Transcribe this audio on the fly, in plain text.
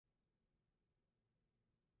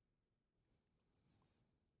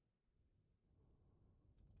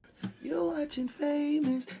You're watching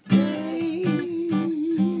Famous Dave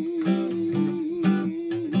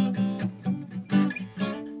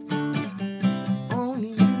on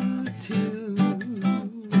YouTube.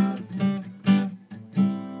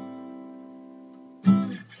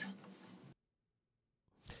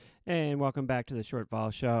 And welcome back to the Short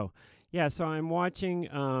Vol Show. Yeah, so I'm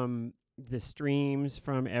watching the streams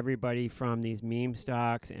from everybody from these meme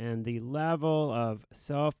stocks, and the level of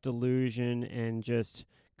self-delusion and just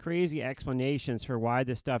crazy explanations for why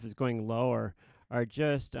this stuff is going lower are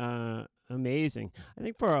just amazing. I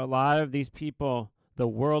think for a lot of these people, the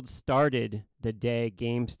world started the day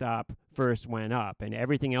GameStop first went up, and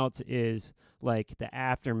everything else is like the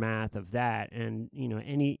aftermath of that. And, you know,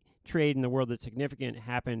 any trade in the world that's significant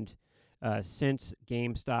happened since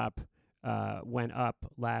GameStop went up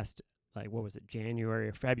last, like, what was it, January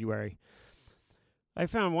or February. I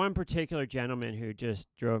found one particular gentleman who just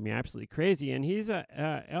drove me absolutely crazy, and he's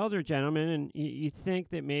a elder gentleman, and you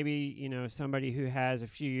think that maybe, you know, somebody who has a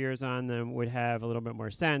few years on them would have a little bit more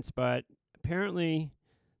sense, but apparently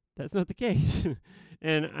that's not the case.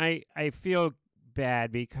 And I feel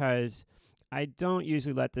bad because I don't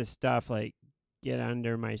usually let this stuff like get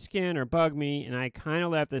under my skin or bug me, and I kind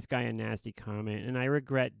of left this guy a nasty comment, and I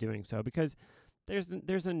regret doing so because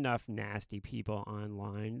there's enough nasty people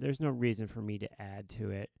online. There's no reason for me to add to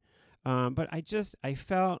it. But I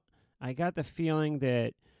got the feeling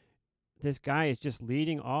that this guy is just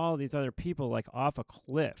leading all these other people like off a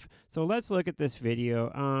cliff. So let's look at this video.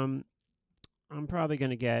 I'm probably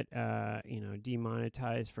going to get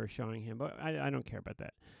demonetized for showing him, but I don't care about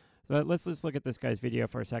that. So let's just look at this guy's video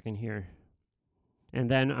for a second here. And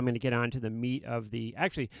then I'm going to get on to the meat of the...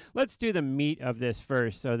 Actually, let's do the meat of this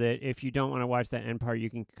first so that if you don't want to watch that end part, you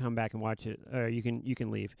can come back and watch it, or you can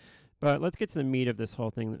leave. But let's get to the meat of this whole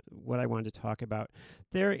thing, what I wanted to talk about.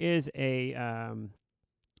 There is a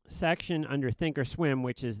section under Thinkorswim,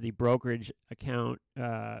 which is the brokerage account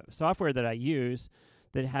software that I use,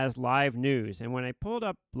 that has live news. And when I pulled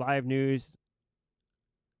up live news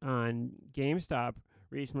on GameStop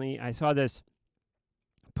recently, I saw this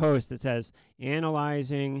post that says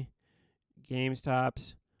analyzing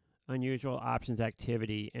GameStop's unusual options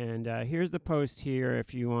activity, and here's the post here.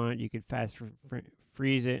 If you want, you could fast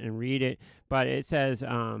freeze it and read it, but it says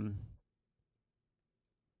on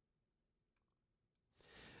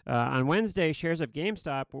Wednesday, shares of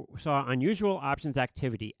GameStop saw unusual options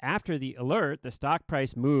activity. After the alert, the stock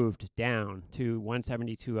price moved down to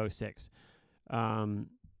 172.06.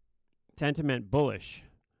 Sentiment bullish.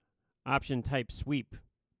 Option type sweep.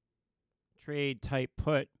 Trade type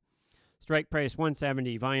put. Strike price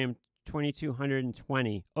 170. Volume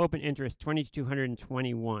 2220. Open interest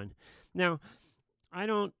 2221. Now, I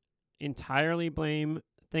don't entirely blame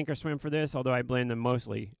Thinkorswim for this, although I blame them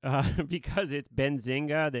mostly because it's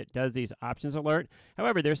Benzinga that does these options alert.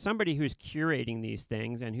 However, there's somebody who's curating these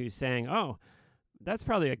things and who's saying, oh, that's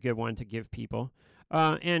probably a good one to give people.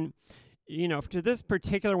 And you know, to this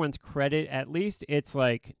particular one's credit, at least it's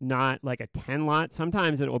like not like a 10 lot.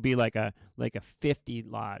 Sometimes it will be like a 50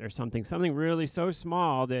 lot or something really so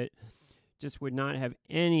small that just would not have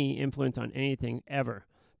any influence on anything ever.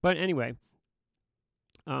 But anyway,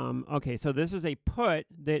 okay, so this is a put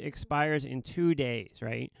that expires in 2 days,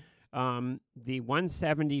 right? The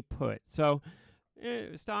 170 put. So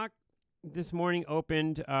stock this morning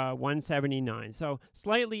opened 179, so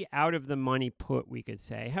slightly out of the money put, we could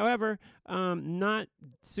say. However, not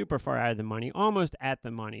super far out of the money, almost at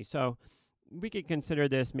the money. So we could consider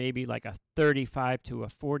this maybe like a 35 to a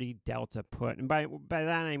 40 delta put. And by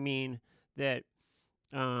that I mean that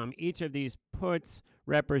each of these puts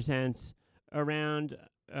represents around,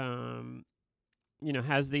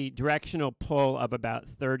 has the directional pull of about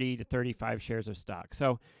 30 to 35 shares of stock.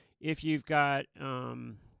 So if you've got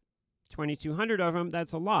 2,200 of them,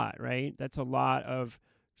 that's a lot, right? That's a lot of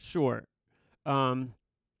short. And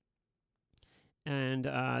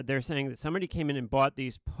they're saying that somebody came in and bought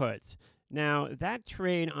these puts. Now, that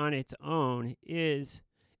trade on its own is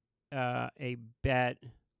a bet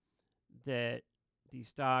that the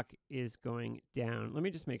stock is going down. Let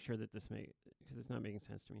me just make sure that this because it's not making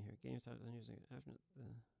sense to me here. GameStop is usually after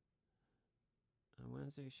the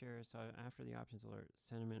Wednesday shares saw after the options alert,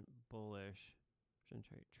 sentiment bullish.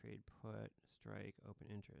 Trade put, strike, open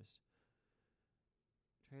interest.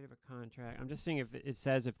 Trade of a contract. I'm just seeing if it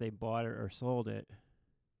says if they bought it or sold it.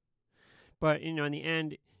 But, you know, in the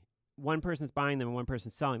end, one person's buying them and one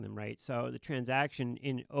person's selling them, right? So the transaction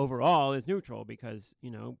in overall is neutral because, you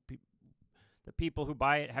know, the people who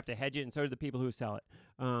buy it have to hedge it, and so do the people who sell it.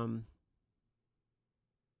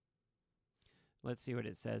 Let's see what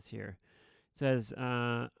it says here. It says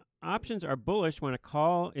options are bullish when a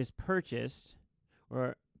call is purchased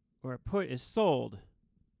or a put is sold.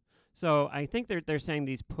 So I think they're saying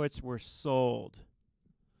these puts were sold.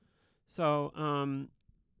 So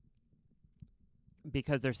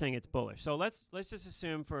because they're saying it's bullish. So let's just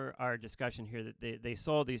assume for our discussion here that they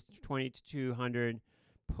sold these 2,200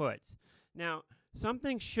 puts. Now,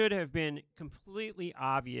 something should have been completely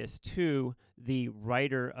obvious to the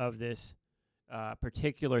writer of this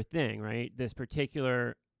particular thing, right? This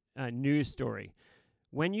particular news story.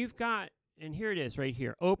 When you've got, and here it is right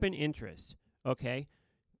here, open interest, okay?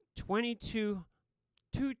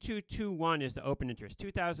 2221 is the open interest,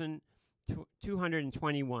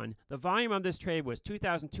 2,221. The volume of this trade was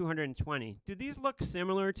 2,220. Do these look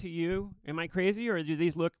similar to you? Am I crazy, or do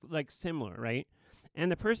these look like similar, right?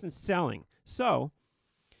 And the person's selling. So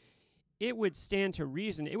it would stand to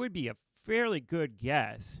reason, it would be a fairly good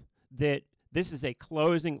guess that this is a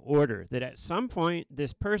closing order, that at some point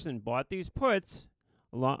this person bought these puts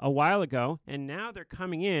a while ago, and now they're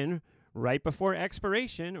coming in right before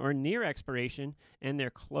expiration or near expiration, and they're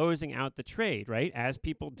closing out the trade, right, as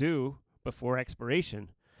people do before expiration.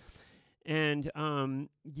 And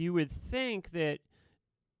you would think that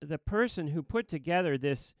the person who put together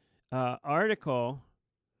this article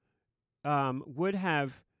would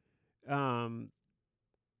have, kind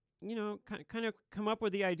of come up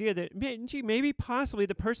with the idea that, gee, maybe possibly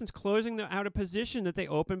the person's closing out a position that they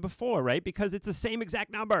opened before, right? Because it's the same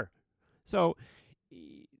exact number. So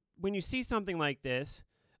when you see something like this,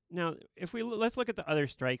 now if let's look at the other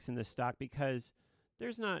strikes in this stock, because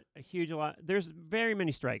there's not a huge lot. There's very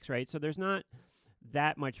many strikes, right? So there's not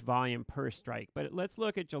that much volume per strike. But let's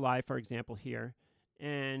look at July, for example, here,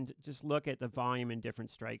 and just look at the volume in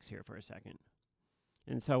different strikes here for a second.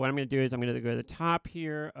 And so what I'm going to do is I'm going to go to the top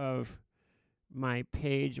here of my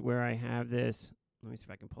page where I have this. Let me see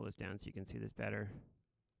if I can pull this down so you can see this better.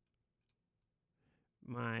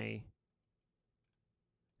 My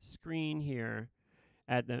screen here.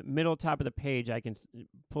 At the middle top of the page, I can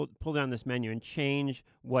pull down this menu and change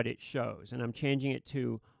what it shows. And I'm changing it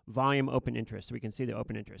to volume open interest so we can see the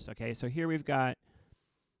open interest. Okay, so here we've got,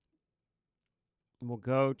 we'll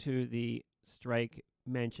go to the strike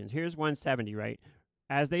mentions. Here's 170, right?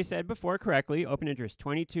 As they said before correctly, open interest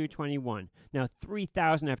 2221. Now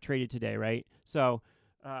 3,000 have traded today, right? So,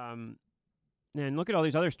 and look at all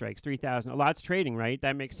these other strikes, 3,000. A lot's trading, right?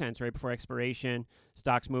 That makes sense, right? Before expiration,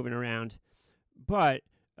 stocks moving around. But,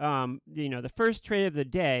 the first trade of the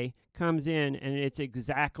day comes in and it's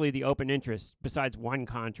exactly the open interest besides one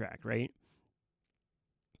contract, right?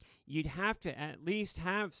 You'd have to at least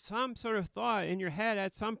have some sort of thought in your head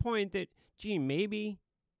at some point that, gee, maybe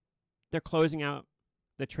they're closing out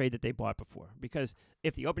the trade that they bought before. Because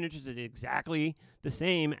if the open interest is exactly the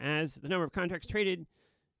same as the number of contracts traded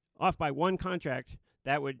off by one contract,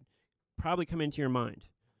 that would probably come into your mind.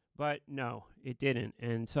 But no, it didn't.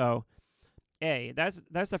 And so, A,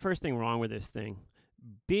 that's the first thing wrong with this thing.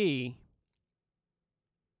 B,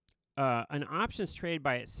 an options trade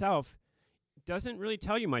by itself doesn't really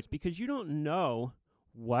tell you much because you don't know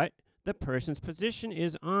what the person's position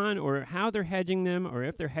is on or how they're hedging them or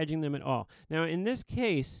if they're hedging them at all. Now, in this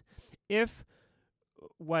case, if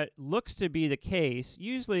what looks to be the case,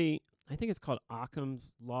 usually, I think it's called Occam's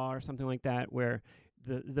law or something like that, where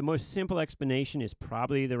the most simple explanation is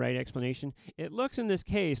probably the right explanation. It looks in this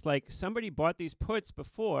case like somebody bought these puts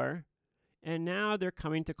before, and now they're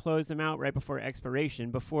coming to close them out right before expiration,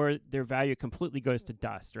 before their value completely goes to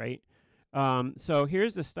dust, right? So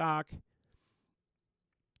here's the stock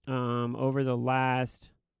over the last,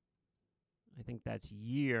 I think that's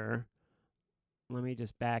year. Let me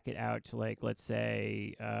just back it out to, like, let's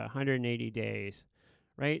say 180 days,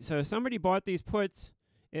 right? So somebody bought these puts.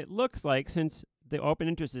 It looks like, since the open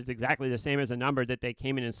interest is exactly the same as a number that they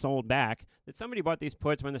came in and sold back, that somebody bought these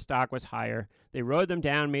puts when the stock was higher. They rode them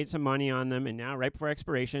down, made some money on them, and now right before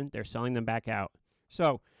expiration, they're selling them back out.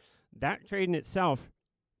 So that trade in itself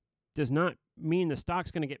does not mean the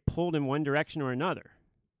stock's going to get pulled in one direction or another.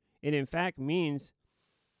 It in fact means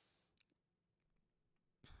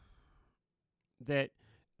that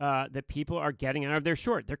that people are getting out of their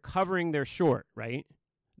short. They're covering their short, right?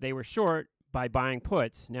 They were short by buying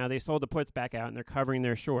puts. Now they sold the puts back out and they're covering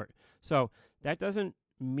their short. So that doesn't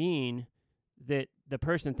mean that the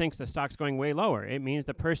person thinks the stock's going way lower. It means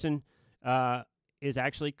the person is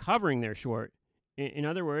actually covering their short. In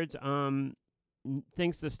other words,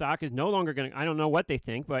 thinks the stock is no longer going to, I don't know what they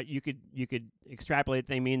think, but you could extrapolate.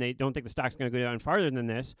 They mean they don't think the stock's going to go down farther than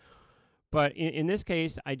this. But in this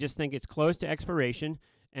case, I just think it's close to expiration,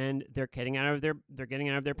 and they're getting out of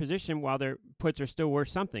their position while their puts are still worth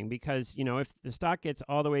something. Because if the stock gets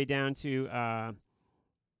all the way down to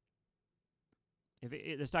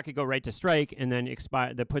the stock could go right to strike, and then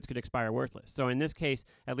the puts could expire worthless. So in this case,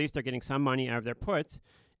 at least they're getting some money out of their puts,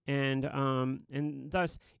 and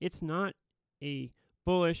thus it's not a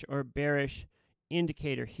bullish or bearish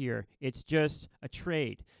indicator here. It's just a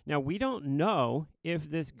trade. Now, we don't know if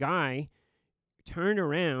this guy turned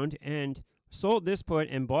around and sold this put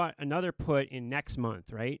and bought another put in next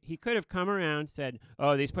month, right? He could have come around, said,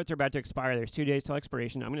 oh, these puts are about to expire. There's 2 days till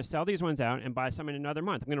expiration. I'm going to sell these ones out and buy some in another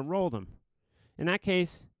month. I'm going to roll them. In that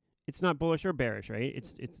case, it's not bullish or bearish, right?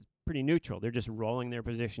 It's pretty neutral. They're just rolling their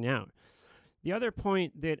position out. The other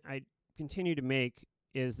point that I continue to make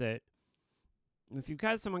is that if you've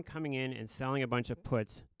got someone coming in and selling a bunch of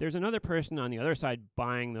puts, there's another person on the other side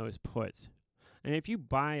buying those puts. And if you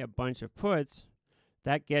buy a bunch of puts,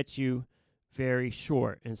 that gets you very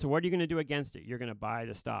short. And so what are you going to do against it? You're going to buy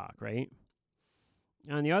the stock, right?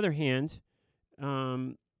 On the other hand,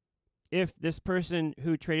 if this person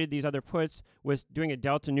who traded these other puts was doing a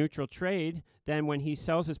delta neutral trade, then when he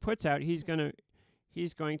sells his puts out, he's going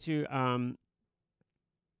to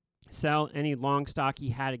sell any long stock he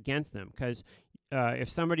had against them. Because if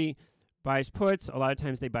somebody buys puts, a lot of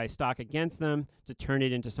times they buy stock against them to turn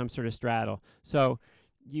it into some sort of straddle. So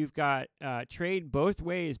you've got trade both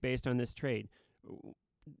ways based on this trade.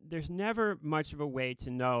 There's never much of a way to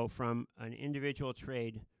know from an individual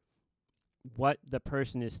trade what the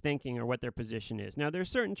person is thinking or what their position is. Now, there's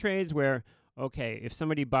certain trades where, okay, if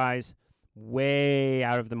somebody buys way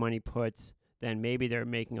out of the money puts, then maybe they're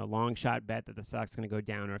making a long shot bet that the stock's going to go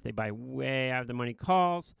down. Or if they buy way out of the money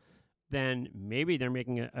calls, then maybe they're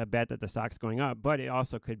making a bet that the stock's going up. But it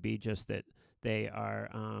also could be just that they are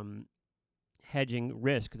hedging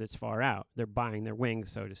risk that's far out. They're buying their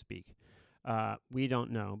wings, so to speak. We don't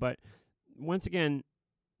know. But once again,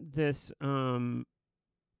 this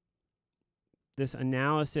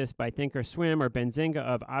analysis by Thinkorswim or Benzinga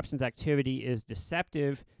of options activity is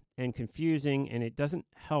deceptive and confusing, and it doesn't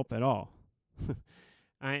help at all.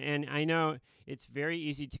 And I know it's very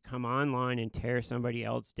easy to come online and tear somebody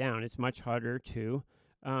else down. It's much harder to,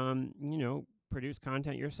 produce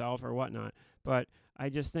content yourself or whatnot. But I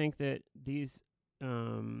just think that these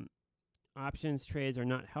options trades are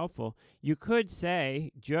not helpful. You could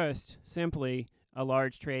say just simply a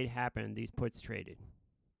large trade happened, these puts traded,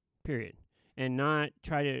 period. And not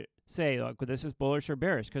try to say, look, this is bullish or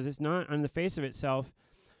bearish, because it's not on the face of itself.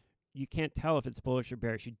 You can't tell if it's bullish or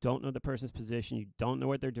bearish. You don't know the person's position. You don't know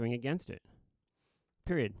what they're doing against it,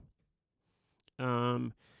 period.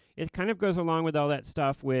 It kind of goes along with all that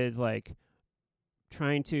stuff with like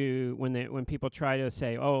trying to, when people try to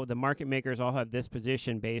say, oh, the market makers all have this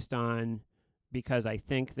position based on, because I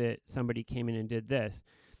think that somebody came in and did this.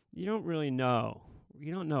 You don't really know.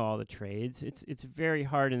 You don't know all the trades. It's very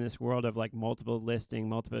hard in this world of like multiple listing,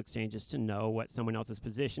 multiple exchanges to know what someone else's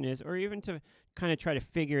position is, or even to kind of try to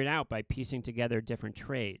figure it out by piecing together different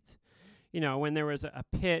trades. When there was a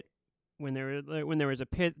pit, when there was a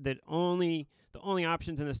pit that the only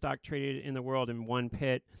options in the stock traded in the world in one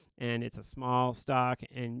pit, and it's a small stock,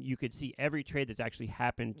 and you could see every trade that's actually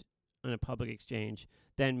happened on a public exchange,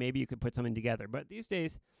 then maybe you could put something together. But these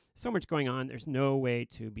days, so much going on, there's no way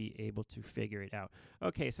to be able to figure it out.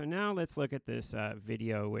 Okay, so now let's look at this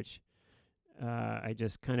video, which I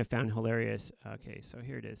just kind of found hilarious. Okay, so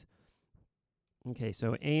here it is. Okay,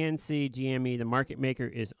 so ANC, GME, the market maker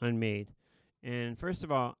is unmade. And first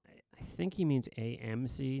of all, I think he means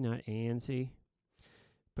AMC, not ANC.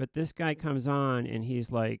 But this guy comes on and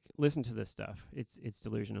he's like, listen to this stuff. It's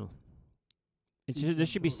delusional. This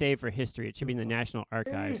should be saved for history. It should be in the National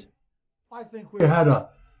Archives. I think we had a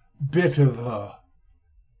bit of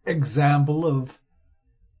example of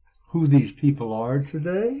who these people are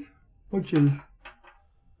today, which is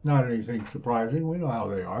not anything surprising. We know how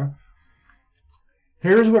they are.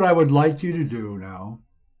 Here's what I would like you to do now.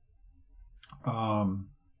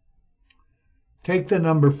 Take the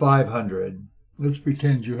number 500. Let's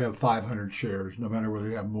pretend you have 500 shares, no matter whether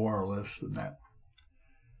you have more or less than that.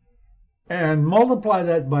 And multiply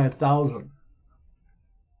that by 1,000.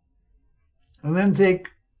 And then take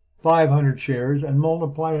 500 shares and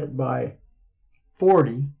multiply it by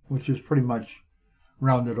 40, which is pretty much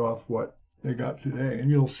rounded off what they got today. And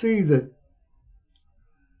you'll see that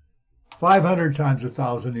 500 times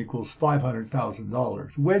 1,000 equals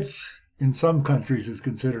 $500,000, which in some countries is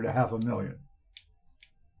considered $500,000.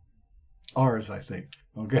 Ours, I think.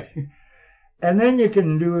 Okay. And then you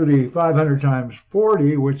can do the 500 times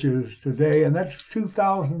 40, which is today, and that's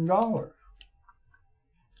 $2,000.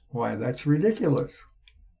 Why, that's ridiculous.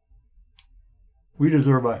 We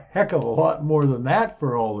deserve a heck of a lot more than that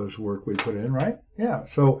for all this work we put in, right? Yeah,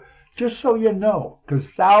 so just so you know,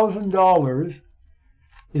 because $1,000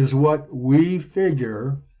 is what we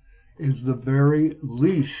figure is the very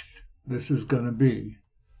least this is going to be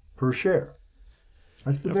per share.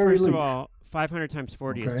 That's the very First least. of all, 500 times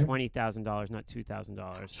 40 is Okay. $20,000, not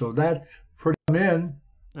 $2,000. So that's for them in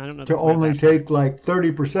I don't know to the point of only that part. take like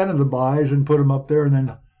 30% of the buys and put them up there and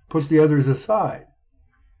then put the others aside.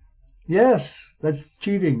 Yes, that's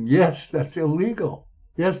cheating. Yes, that's illegal.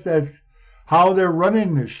 Yes, that's how they're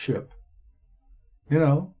running this ship. You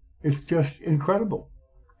know, it's just incredible.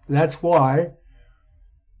 That's why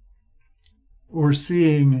we're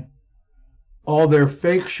seeing all their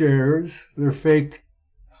fake shares, their fake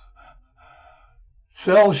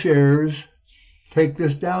sell shares take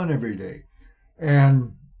this down every day.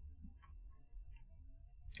 And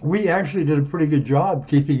we actually did a pretty good job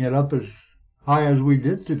keeping it up as high as we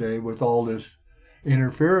did today with all this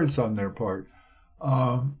interference on their part.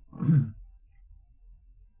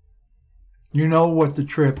 You know what the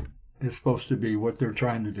trip is supposed to be, what they're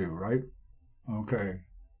trying to do, right? Okay.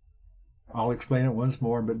 I'll explain it once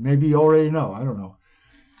more, but maybe you already know. I don't know.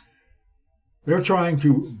 They're trying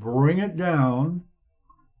to bring it down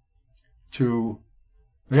to,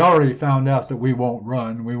 they already found out that we won't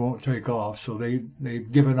run, we won't take off, so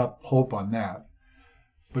they've given up hope on that.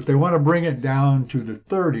 But they want to bring it down to the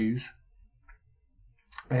 30s,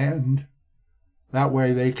 and that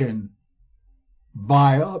way they can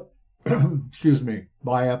buy up,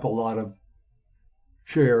 buy up a lot of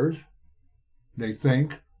shares, they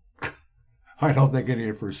think. I don't think any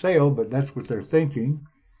are for sale, but that's what they're thinking.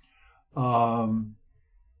 And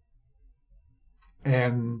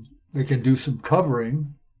they can do some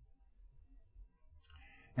covering.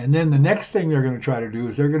 And then the next thing they're going to try to do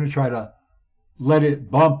is they're going to try to let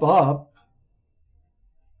it bump up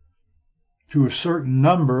to a certain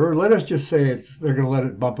number. Let us just say they're going to let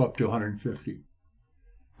it bump up to 150.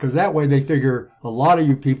 Because that way they figure a lot of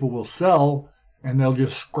you people will sell and they'll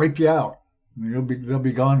just scrape you out. They'll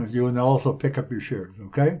be gone with you, and they'll also pick up your shares,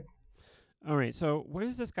 okay? All right, so what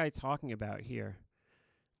is this guy talking about here?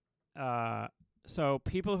 So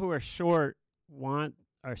people who are short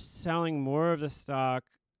are selling more of the stock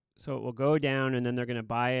so it will go down, and then they're going to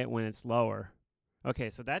buy it when it's lower. Okay,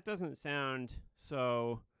 so that doesn't sound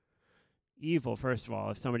so evil, first of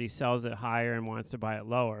all, if somebody sells it higher and wants to buy it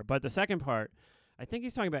lower. But the second part, I think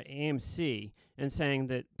he's talking about AMC and saying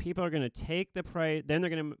that people are going to take the price, then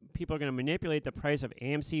people are going to manipulate the price of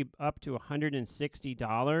AMC up to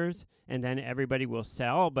 $160, and then everybody will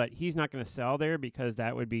sell, but he's not going to sell there because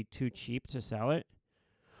that would be too cheap to sell it.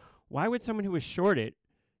 Why would someone who was shorted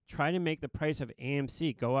try to make the price of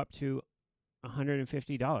AMC go up to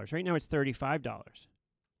 $150? Right now it's $35.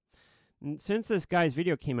 And since this guy's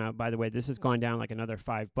video came out, by the way, this has gone down like another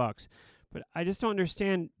 $5. But I just don't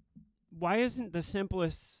understand, why isn't the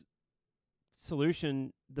simplest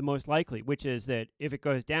solution the most likely, which is that if it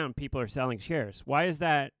goes down, people are selling shares? Why is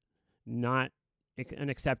that not an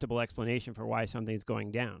acceptable explanation for why something's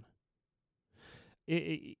going down?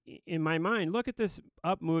 In my mind, look at this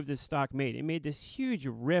up move this stock made. It made this huge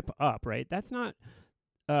rip up, right? That's not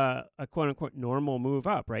a quote-unquote normal move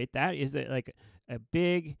up, right? That is like a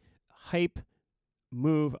big hype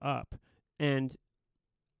move up, and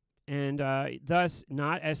thus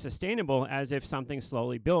not as sustainable as if something's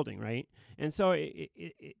slowly building, right? And so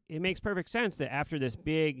it makes perfect sense that after this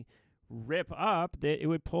big rip up that it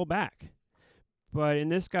would pull back. But in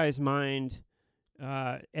this guy's mind,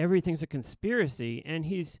 everything's a conspiracy, and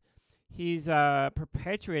he's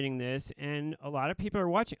perpetuating this, and a lot of people are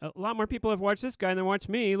watching. A lot more people have watched this guy than watched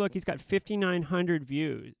me. Look, he's got 5,900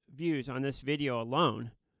 views on this video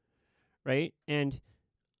alone, right? And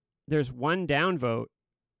there's one downvote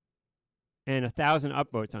and 1,000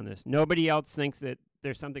 upvotes on this. Nobody else thinks that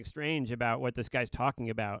there's something strange about what this guy's talking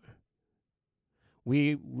about.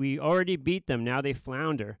 We already beat them. Now they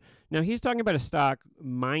flounder. Now he's talking about a stock,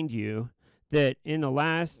 mind you, that in the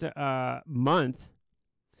last month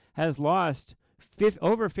has lost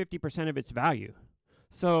over 50% of its value.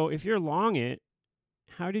 So if you're long it,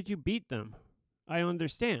 how did you beat them? I don't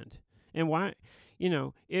understand. And why,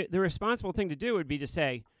 the responsible thing to do would be to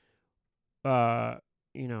say,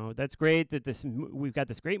 that's great that we've got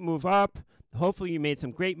this great move up. Hopefully you made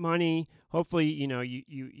some great money. Hopefully,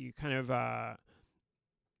 you kind of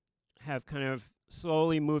have kind of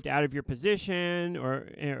slowly moved out of your position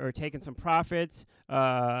or taken some profits,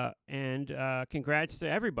 and congrats to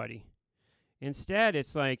everybody. Instead,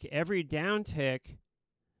 it's like every downtick,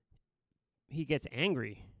 he gets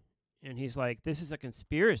angry, and he's like, this is a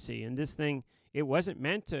conspiracy, and this thing, it wasn't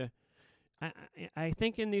meant to. I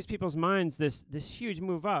think in these people's minds, this huge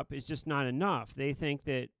move up is just not enough. They think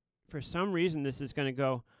that for some reason this is going to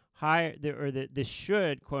go higher, this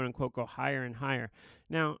should, quote unquote, go higher and higher.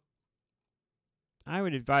 Now, I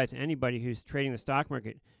would advise anybody who's trading the stock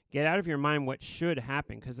market, get out of your mind what should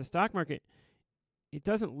happen, because the stock market, it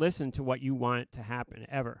doesn't listen to what you want it to happen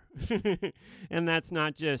ever. And that's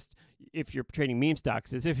not just if you're trading meme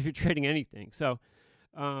stocks, it's if you're trading anything. So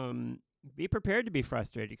be prepared to be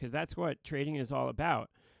frustrated, because that's what trading is all about.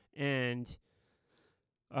 And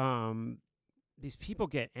these people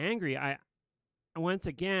get angry. Once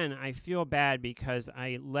again, I feel bad because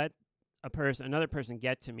I let another person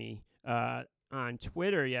get to me on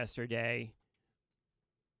Twitter yesterday.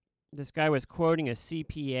 This guy was quoting a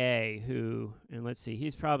CPA who, and let's see,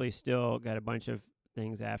 he's probably still got a bunch of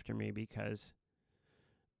things after me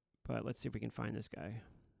but let's see if we can find this guy.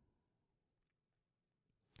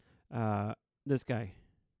 This guy.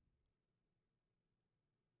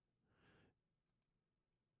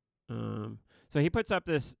 So he puts up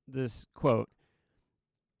this quote.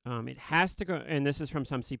 It has to go, and this is from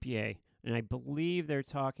some CPA, and I believe they're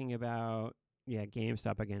talking about,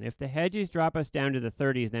 GameStop again. If the hedges drop us down to the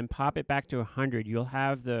 30s, then pop it back to 100, you'll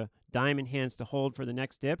have the diamond hands to hold for the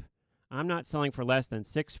next dip. I'm not selling for less than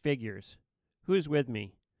 6 figures. Who's with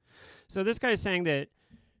me? So this guy's saying that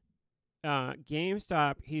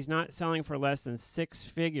GameStop, he's not selling for less than 6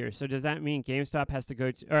 figures. So does that mean GameStop has to go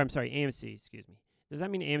to, or I'm sorry, AMC, excuse me. Does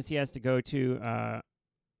that mean AMC has to go to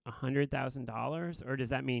 $100,000, or does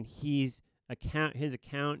that mean his account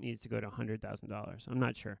needs to go to $100,000? I'm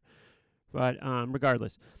not sure. But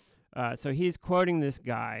regardless, so he's quoting this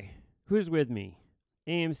guy. Who's with me?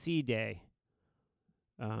 AMC Day.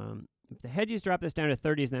 If the hedges drop this down to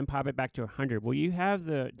 30s, then pop it back to 100, will you have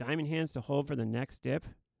the diamond hands to hold for the next dip?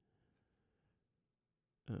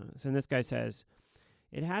 So this guy says,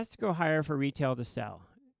 it has to go higher for retail to sell.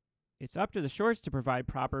 It's up to the shorts to provide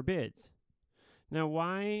proper bids. Now,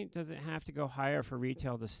 why does it have to go higher for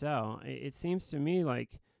retail to sell? It seems to me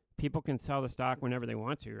like people can sell the stock whenever they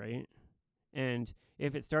want to, right? And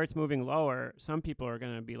if it starts moving lower, some people are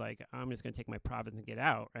going to be like, I'm just going to take my profits and get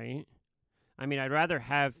out, right? I mean, I'd rather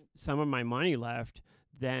have some of my money left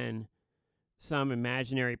than some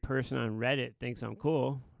imaginary person on Reddit thinks I'm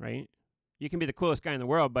cool, right? You can be the coolest guy in the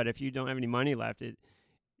world, but if you don't have any money left,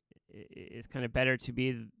 it's kind of better to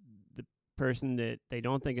be the person that they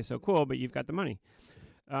don't think is so cool, but you've got the money.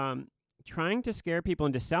 Trying to scare people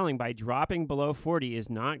into selling by dropping below 40 is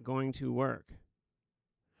not going to work.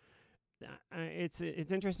 It's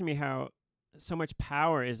interesting to me how so much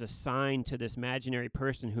power is assigned to this imaginary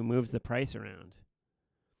person who moves the price around.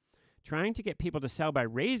 Trying to get people to sell by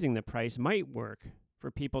raising the price might work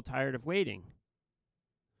for people tired of waiting.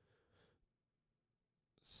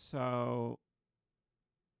 So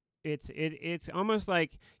it's almost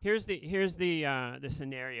like here's the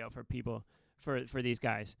scenario for people for these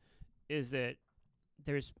guys is that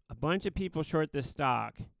there's a bunch of people short this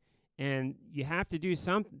stock. And you have to do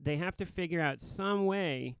they have to figure out some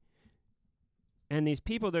way. And these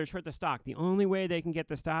people that are short the stock, the only way they can get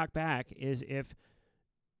the stock back is if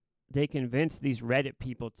they convince these Reddit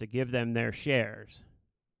people to give them their shares.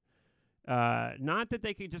 Not that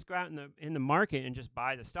they could just go out in the market and just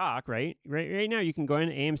buy the stock, right? Right now you can go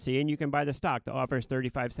into AMC and you can buy the stock. The offer is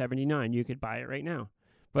 $35.79. You could buy it right now.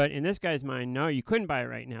 But in this guy's mind, no, you couldn't buy it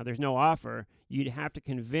right now. There's no offer. You'd have to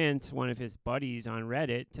convince one of his buddies on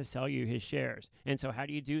Reddit to sell you his shares. And so how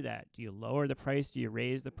do you do that? Do you lower the price? Do you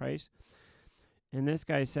raise the price? And this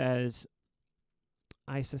guy says,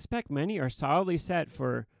 I suspect many are solidly set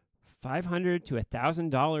for $500 to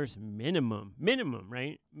 $1,000 minimum. Minimum,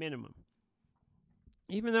 right? Minimum.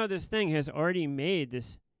 Even though this thing has already made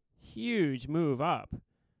this huge move up,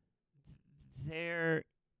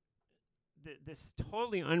 this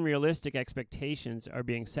totally unrealistic expectations are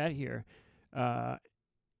being set here.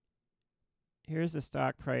 Here's the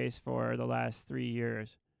stock price for the last 3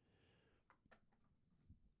 years.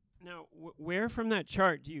 Now, where from that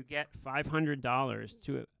chart do you get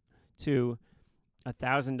 $500 to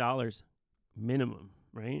 $1,000 minimum,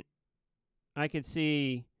 right? I could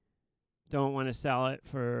see don't want to sell it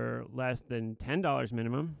for less than $10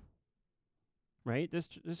 minimum, right? This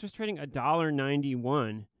was trading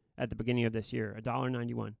 $1.91 at the beginning of this year,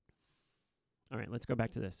 $1.91. All right, let's go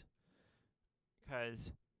back to this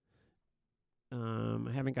because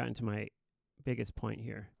I haven't gotten to my biggest point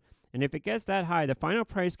here. And if it gets that high, the final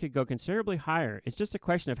price could go considerably higher. It's just a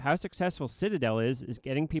question of how successful Citadel is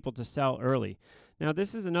getting people to sell early. Now,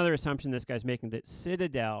 this is another assumption this guy's making, that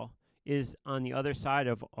Citadel is on the other side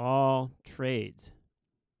of all trades.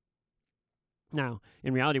 Now,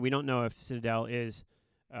 in reality, we don't know if Citadel is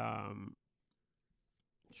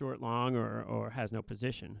short, long, or has no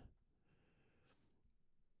position.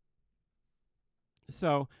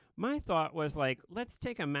 So my thought was like, let's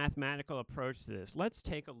take a mathematical approach to this. Let's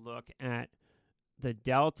take a look at the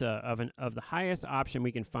delta of the highest option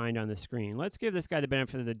we can find on the screen. Let's give this guy the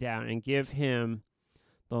benefit of the doubt and give him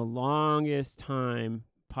the longest time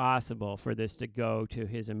possible for this to go to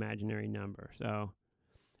his imaginary number. So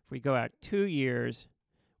if we go out 2 years,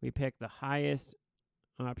 we pick the highest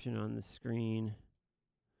option on the screen.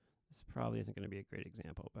 This probably isn't going to be a great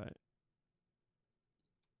example, but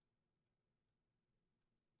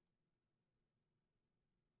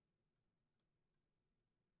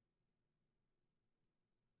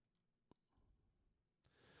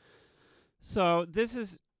so this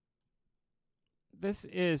is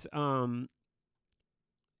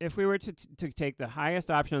if we were to take the highest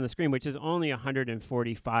option on the screen, which is only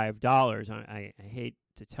 $145, I hate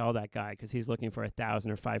to tell that guy because he's looking for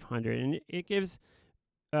 1,000 or 500, and it gives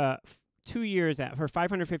 2 years out for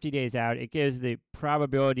 550 days out. It gives the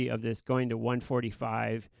probability of this going to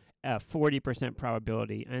 145, 40%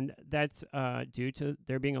 probability, and that's due to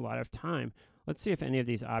there being a lot of time. Let's see if any of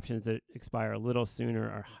these options that expire a little sooner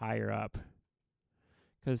are higher up.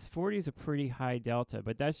 Because 40 is a pretty high delta,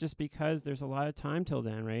 but that's just because there's a lot of time till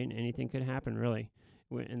then, right? And anything could happen, really.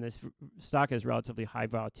 And this stock has relatively high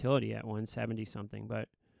volatility at 170 something. But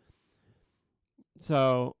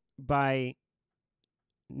so by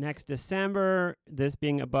next December, this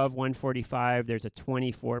being above 145, there's a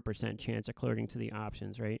 24% chance according to the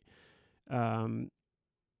options, right? Now,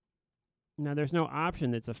 there's no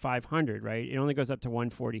option that's a 500, right? It only goes up to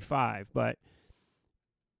 145, but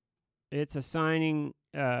it's assigning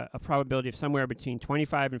a probability of somewhere between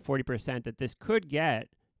 25 and 40% that this could get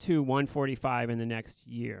to 145 in the next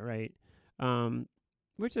year, right?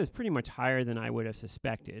 Which is pretty much higher than I would have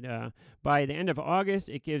suspected. By the end of August,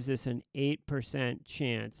 it gives us an 8%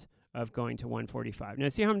 chance of going to 145. Now,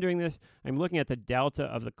 see how I'm doing this? I'm looking at the delta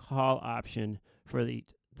of the call option for the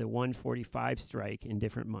 145 strike in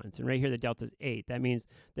different months. And right here, the delta is 8. That means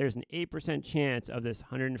there's an 8% chance of this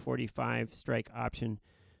 145 strike option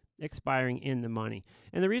expiring in the money.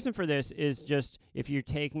 And the reason for this is just if you're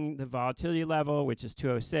taking the volatility level, which is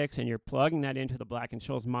 206, and you're plugging that into the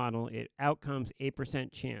Black-Scholes model, it outcomes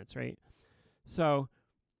 8% chance, right? So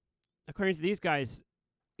according to these guys,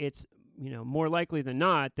 it's more likely than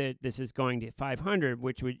not that this is going to 500,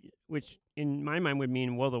 which in my mind would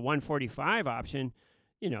mean, well, the 145 option,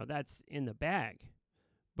 that's in the bag,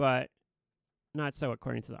 but not so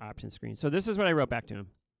according to the option screen. So this is what I wrote back to him.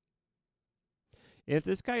 If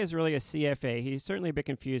this guy is really a CFA, he's certainly a bit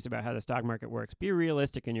confused about how the stock market works. Be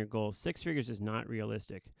realistic in your goals. 6 figures is not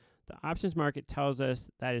realistic. The options market tells us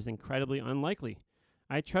that is incredibly unlikely.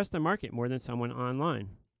 I trust the market more than someone online.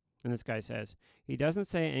 And this guy says, he doesn't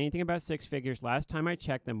say anything about 6 figures. Last time I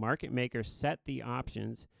checked, the market maker set the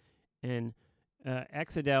options, and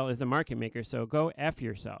Exadel is the market maker, so go F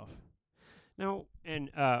yourself. Now,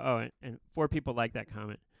 and 4 people like that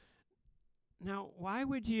comment. Now, why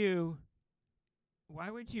would you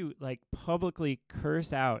like publicly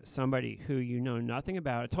curse out somebody who you know nothing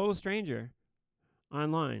about, a total stranger,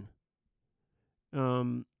 online?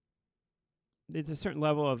 There's a certain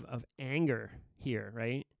level of anger here,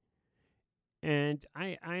 right? And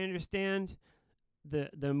I understand the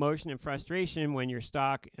emotion and frustration when your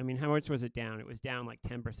stock, how much was it down? It was down like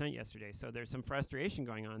 10% yesterday. So there's some frustration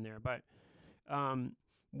going on there. But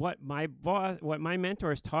what my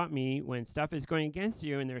mentors taught me, when stuff is going against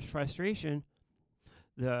you and there's frustration,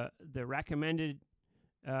 the recommended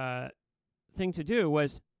thing to do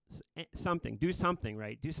was do something,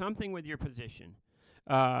 right? Do something with your position.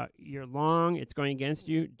 You're long, it's going against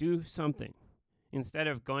you, do something. Instead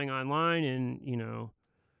of going online and,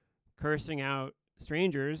 cursing out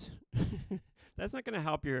strangers, that's not going to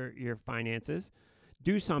help your finances.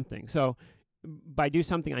 Do something. So by do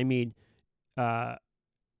something, I mean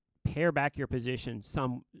pare back your position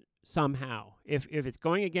somehow. If it's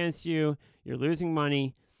going against you, you're losing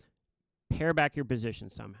money, pare back your position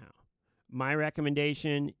somehow. My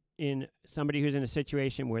recommendation in somebody who's in a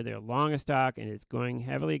situation where they're long a stock and it's going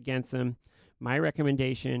heavily against them, my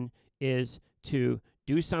recommendation is to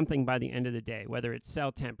do something by the end of the day, whether it's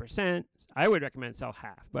sell 10%. I would recommend sell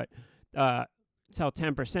half, but sell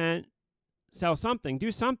 10%, sell something,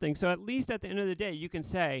 do something. So at least at the end of the day, you can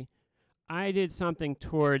say, I did something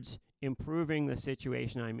towards improving the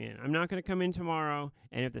situation I'm in. I'm not going to come in tomorrow,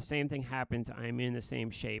 and if the same thing happens, I'm in the same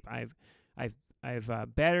shape. I've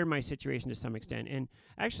bettered my situation to some extent. And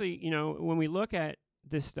actually, when we look at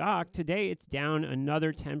this stock today, it's down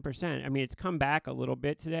another 10%. It's come back a little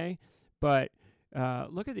bit today, but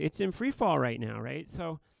look at it's in free fall right now, right?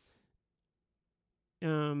 So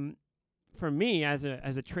for me as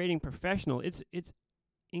a trading professional, it's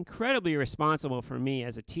incredibly irresponsible for me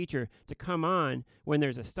as a teacher to come on when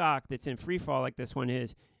there's a stock that's in free fall like this one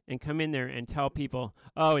is, and come in there and tell people,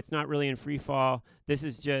 oh, it's not really in free fall. This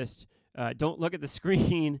is just, don't look at the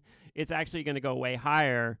screen. It's actually going to go way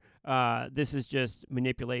higher. This is just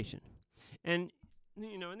manipulation. And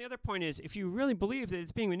and the other point is, if you really believe that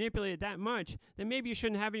it's being manipulated that much, then maybe you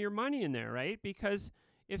shouldn't have your money in there, right? Because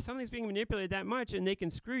if something's being manipulated that much and they can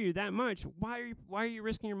screw you that much, why are you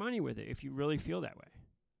risking your money with it if you really feel that way?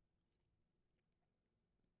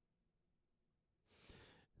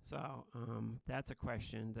 So that's a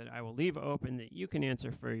question that I will leave open that you can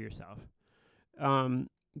answer for yourself.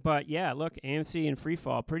 But yeah, look, AMC and free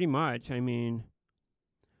fall, pretty much. I mean,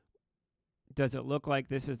 does it look like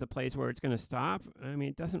this is the place where it's going to stop? I mean,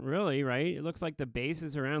 it doesn't really, right? It looks like the base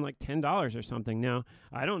is around like $10 or something. Now,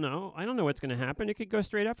 I don't know. I don't know what's going to happen. It could go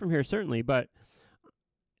straight up from here, certainly. But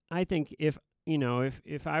I think if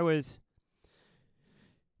I was...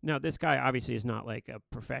 Now, this guy obviously is not like a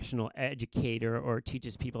professional educator or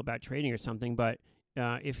teaches people about trading or something, but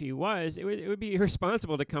if he was, it would be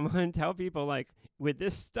irresponsible to come on and tell people, like, with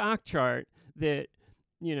this stock chart that,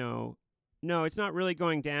 no, it's not really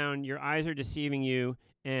going down. Your eyes are deceiving you,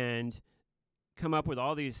 and come up with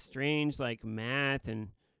all these strange, like, math and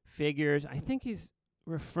figures. I think he's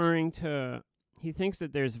referring to, he thinks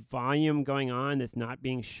that there's volume going on that's not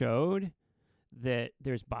being showed, that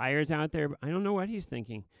there's buyers out there. But I don't know what he's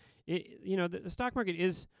thinking. The stock market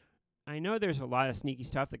is, I know there's a lot of sneaky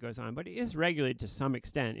stuff that goes on, but it is regulated to some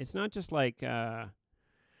extent. It's not just like the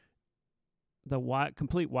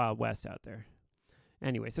complete Wild West out there.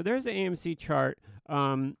 Anyway, so there's the AMC chart.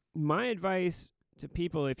 My advice to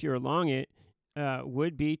people, if you're long it,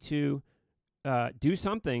 would be to do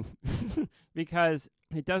something because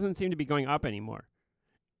it doesn't seem to be going up anymore.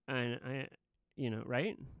 And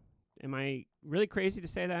right? Am I really crazy to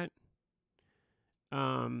say that?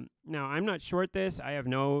 Now, I'm not short this. I have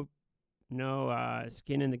no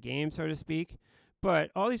skin in the game, so to speak. But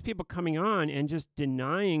all these people coming on and just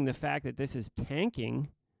denying the fact that this is tanking,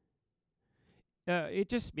 it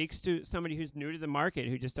just speaks to somebody who's new to the market,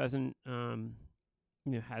 who just doesn't,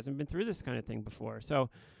 hasn't been through this kind of thing before. So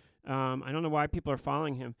I don't know why people are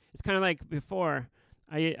following him. It's kind of like before.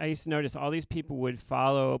 I used to notice all these people would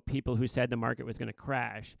follow people who said the market was going to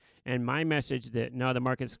crash. And my message that, no, the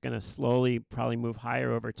market's going to slowly probably move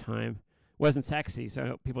higher over time wasn't sexy,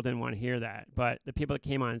 so people didn't want to hear that. But the people that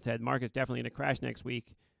came on and said, market's definitely going to crash next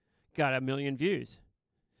week, got 1 million views.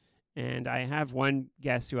 And I have one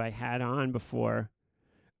guest who I had on before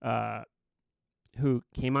who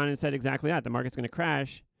came on and said exactly that, the market's going to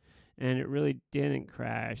crash. And it really didn't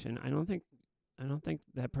crash. And I don't think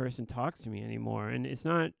that person talks to me anymore. And it's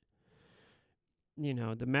not,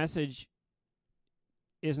 the message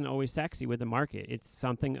isn't always sexy with the market. It's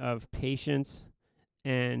something of patience,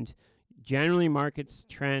 and generally markets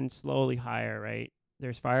trend slowly higher, right?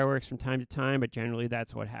 There's fireworks from time to time, but generally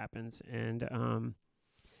that's what happens. And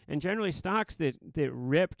generally stocks that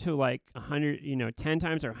rip to like 100, 10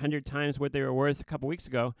 times or 100 times what they were worth a couple weeks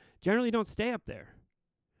ago generally don't stay up there.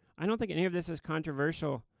 I don't think any of this is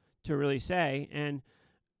controversial to really say. And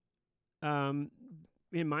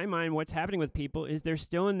in my mind, what's happening with people is they're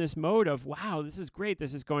still in this mode of, wow, this is great,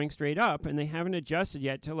 this is going straight up, and they haven't adjusted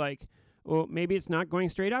yet to like, well, maybe it's not going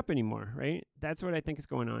straight up anymore, right? That's what I think is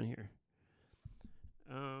going on here.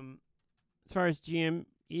 As far as GME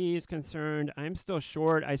is concerned, I'm still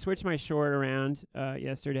short. I switched my short around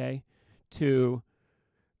yesterday to,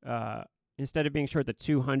 instead of being short the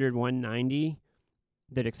 200 190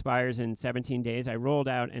 that expires in 17 days, I rolled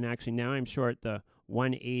out, and actually now I'm short the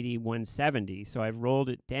 180 170. So I've rolled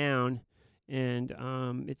it down, and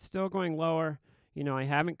it's still going lower. I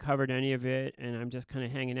haven't covered any of it, and I'm just kind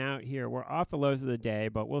of hanging out here. We're off the lows of the day,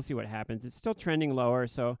 but we'll see what happens. It's still trending lower,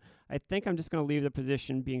 so I think I'm just going to leave the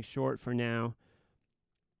position being short for now.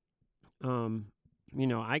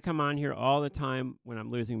 I come on here all the time when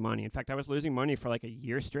I'm losing money. In fact, I was losing money for like a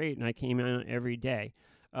year straight, and I came on every day.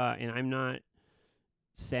 And I'm not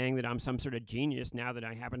saying that I'm some sort of genius now that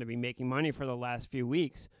I happen to be making money for the last few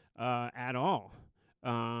weeks at all.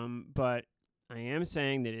 But I am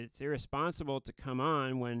saying that it's irresponsible to come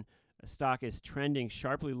on when a stock is trending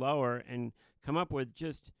sharply lower and come up with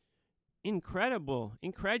just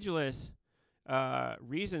incredulous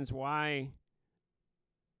reasons why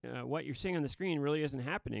what you're seeing on the screen really isn't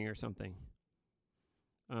happening or something.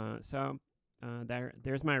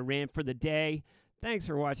 There's my rant for the day. Thanks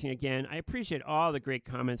for watching again. I appreciate all the great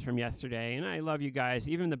comments from yesterday, and I love you guys.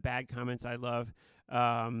 Even the bad comments I love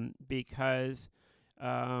because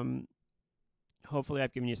hopefully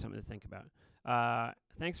I've given you something to think about.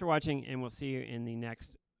 Thanks for watching, and we'll see you in the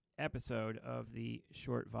next episode of the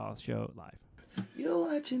Short Vol Show live. You're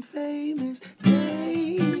watching Famous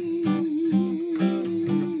Dave.